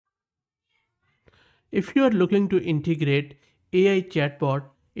If you are looking to integrate AI chatbot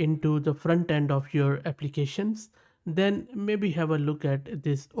into the front end of your applications, then maybe have a look at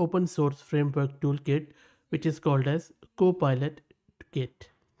this open source framework toolkit, which is called as CopilotKit.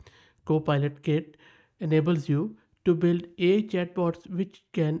 CopilotKit enables you to build AI chatbots which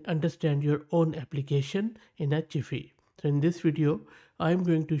can understand your own application in a jiffy. So in this video, I am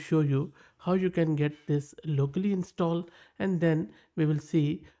going to show you how you can get this locally installed, and then we will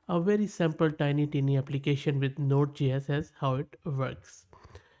see a very simple tiny teeny application with Node.js as how it works.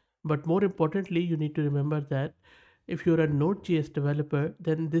 But more importantly, you need to remember that if you're a Node.js developer,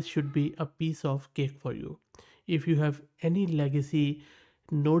 then this should be a piece of cake for you. If you have any legacy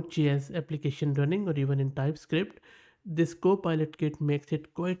Node.js application running or even in TypeScript, this Copilot kit makes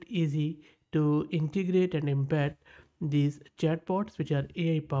it quite easy to integrate and embed these chatbots which are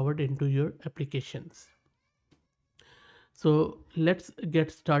AI powered into your applications. So let's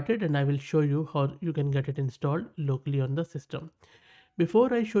get started and I will show you how you can get it installed locally on the system.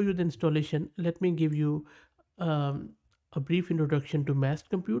 Before I show you the installation, let me give you um, a brief introduction to Massed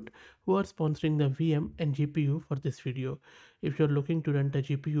Compute, who are sponsoring the VM and GPU for this video. If you're looking to rent a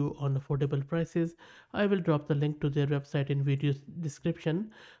GPU on affordable prices, I will drop the link to their website in video's description.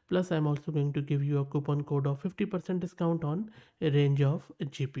 Plus, I'm also going to give you a coupon code of 50% discount on a range of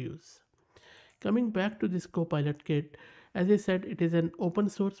GPUs. Coming back to this Copilot kit, as I said, it is an open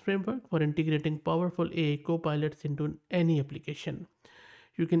source framework for integrating powerful AI copilots into any application.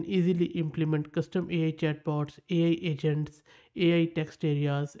 You can easily implement custom AI chatbots, AI agents, AI text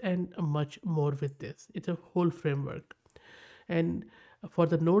areas, and much more with this. It's a whole framework. And for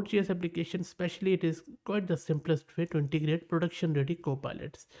the Node.js application, especially, it is quite the simplest way to integrate production ready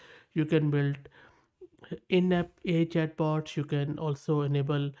copilots. You can build in-app AI chatbots. You can also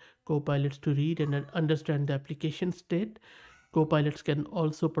enable copilots to read and understand the application state. Copilots can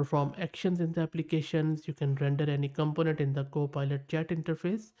also perform actions in the applications. You can render any component in the Copilot chat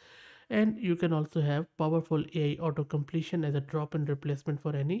interface. And you can also have powerful AI auto completion as a drop-in replacement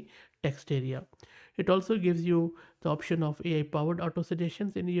for any text area. It also gives you the option of AI powered auto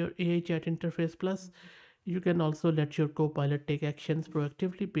suggestions in your AI chat interface. Plus, you can also let your Copilot take actions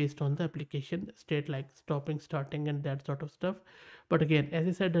proactively based on the application state, like stopping, starting, and that sort of stuff. But again, as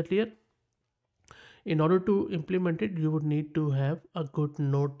I said earlier, in order to implement it, you would need to have a good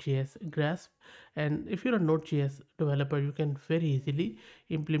Node.js grasp. And if you're a Node.js developer, you can very easily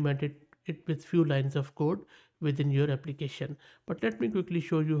implement it with few lines of code within your application. But let me quickly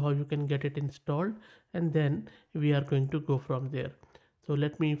show you how you can get it installed, and then we are going to go from there. So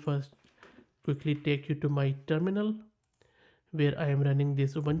let me first quickly take you to my terminal, where I am running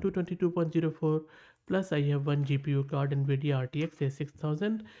this Ubuntu 22.04, plus I have one GPU card NVIDIA RTX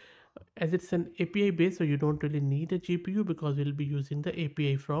A6000. As it's an API based, so you don't really need a GPU because we'll be using the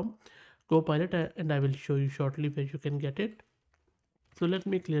API from Copilot, and I will show you shortly where you can get it. So let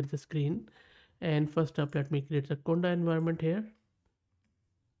me clear the screen, and first up let me create a Conda environment here.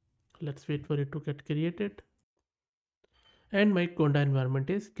 Let's wait for it to get created, and my Conda environment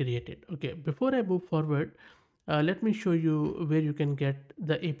is created. Okay, before I move forward, let me show you where you can get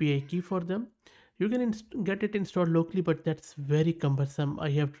the API key for them. You can get it installed locally, but that's very cumbersome. I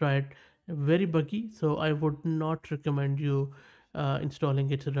have tried, very buggy, so I would not recommend you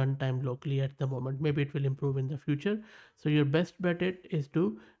installing its runtime locally at the moment. Maybe it will improve in the future. So your best bet is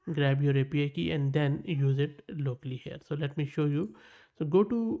to grab your API key and then use it locally here. So let me show you. So go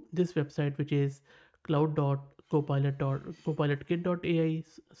to this website, which is cloud.copilotkit.ai.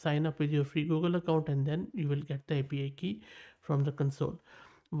 Sign up with your free Google account, and then you will get the API key from the console.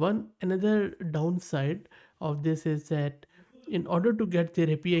 One another downside of this is that in order to get their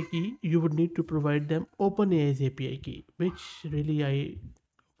API key, you would need to provide them OpenAI's API key, which really I,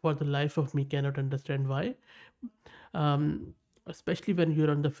 for the life of me, cannot understand why. um, Especially when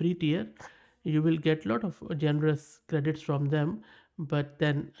you're on the free tier, you will get a lot of generous credits from them, but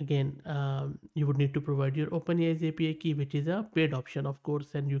then again, you would need to provide your OpenAI's API key, which is a paid option, of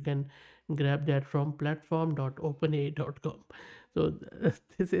course, and you can grab that from platform.openai.com. So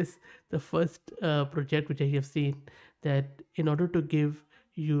this is the first project which I have seen, that in order to give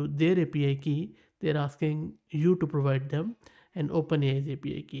you their API key, they're asking you to provide them an OpenAI's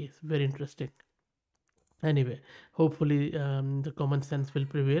API key. It's very interesting. Anyway, hopefully the common sense will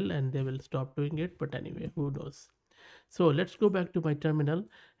prevail and they will stop doing it. But anyway, who knows? So let's go back to my terminal,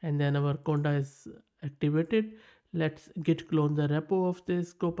 and then our Conda is activated. Let's git clone the repo of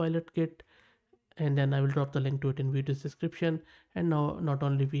this Copilot kit, and then I will drop the link to it in video's description. And now not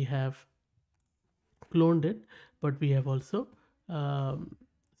only we have cloned it, but we have also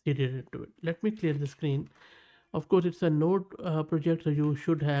seeded it to it. Let me clear the screen. Of course, it's a Node project, so you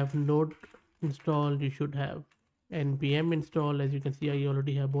should have Node install, you should have npm install. As you can see, I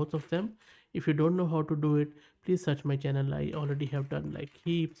already have both of them. If you don't know how to do it, please search my channel. I already have done like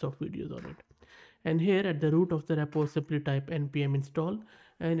heaps of videos on it. And here at the root of the repo, simply type npm install,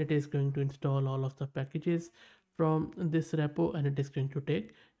 and it is going to install all of the packages from this repo, and it is going to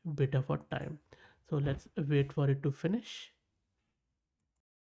take a bit of a time. So let's wait for it to finish.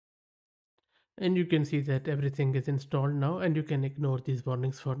 And you can see that everything is installed now, and you can ignore these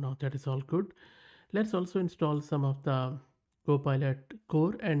warnings for now. That is all good. Let's also install some of the Copilot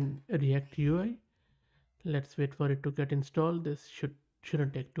core and React UI. Let's wait for it to get installed. This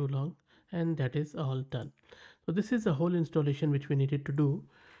shouldn't take too long, and that is all done. So this is the whole installation which we needed to do.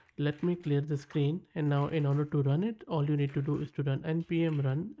 Let me clear the screen, and now in order to run it, all you need to do is to run npm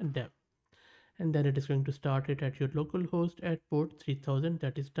run dev, and then it is going to start it at your local host at port 3000.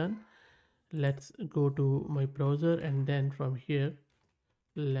 That is done. Let's go to my browser, and then from here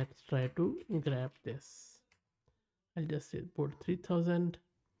let's try to grab this. I'll just say port 3000.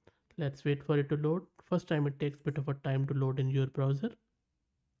 Let's wait for it to load. First time it takes a bit of a time to load in your browser.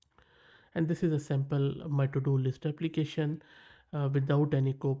 And this is a sample my to-do list application without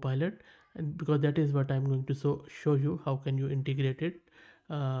any copilot, and because that is what I'm going to show you how can you integrate it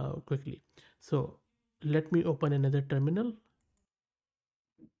quickly. So let me open another terminal.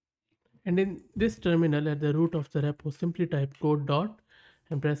 And in this terminal, at the root of the repo, simply type code dot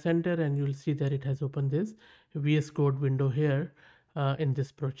and press enter, and you'll see that it has opened this VS Code window here in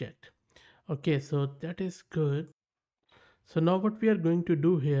this project. Okay, so that is good. So now what we are going to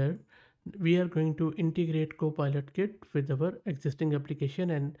do here, we are going to integrate CopilotKit with our existing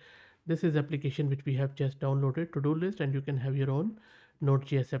application, and this is application which we have just downloaded, to-do list, and you can have your own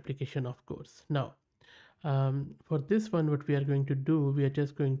Node.js application, of course. Now, for this one, what we are going to do, we are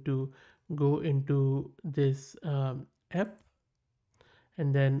just going to go into this app,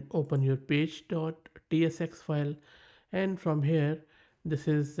 and then open your page.tsx file, and from here, this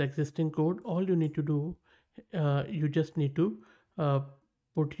is existing code. All you need to do, you just need to uh,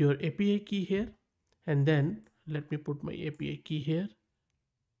 put your API key here, and then let me put my API key here.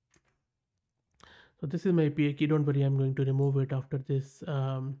 So this is my API key. Don't worry, I'm going to remove it after this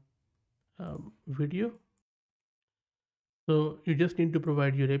video. So you just need to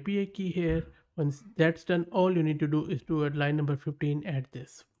provide your API key here. Once that's done, all you need to do is to at line number 15 add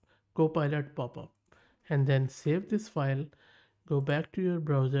this Copilot pop-up, and then save this file, go back to your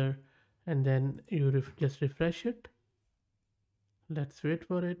browser, and then you just refresh it. Let's wait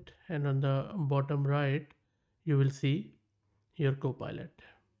for it, and on the bottom right you will see your Copilot.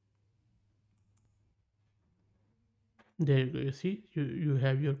 There you go. You see, you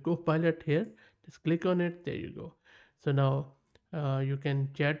have your Copilot here. Just click on it. There you go. So now you can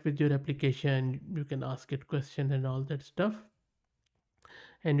chat with your application. You can ask it questions and all that stuff.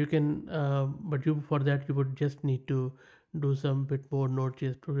 And you can, but you for that you would just need to do some bit more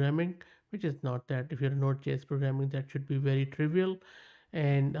Node.js programming, which is not that. If you're Node.js programming, that should be very trivial.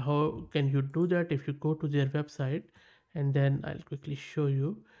 And how can you do that? If you go to their website, and then I'll quickly show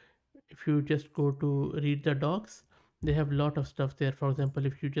you. If you just go to read the docs, they have a lot of stuff there. For example,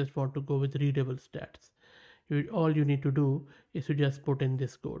 if you just want to go with readable stats, all you need to do is to just put in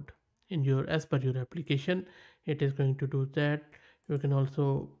this code in your, as per your application, it is going to do that. You can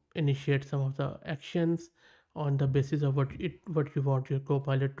also initiate some of the actions on the basis of what you want your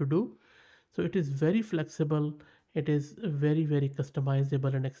Copilot to do. So it is very flexible. It is very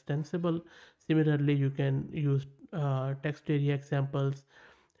customizable and extensible. Similarly, you can use text area examples,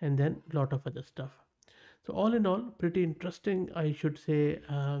 and then a lot of other stuff. So all in all, pretty interesting, I should say,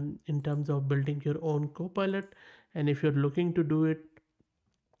 in terms of building your own Copilot. And if you're looking to do it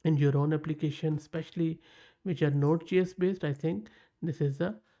in your own application, especially which are Node.js based, I think this is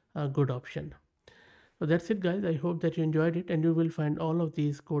a good option. So that's it, guys. I hope that you enjoyed it, and you will find all of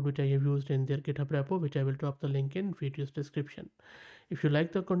these code which I have used in their GitHub repo, which I will drop the link in video's description. If you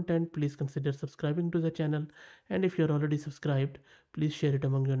like the content, please consider subscribing to the channel, and if you're already subscribed, please share it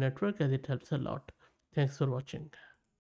among your network, as it helps a lot. Thanks for watching.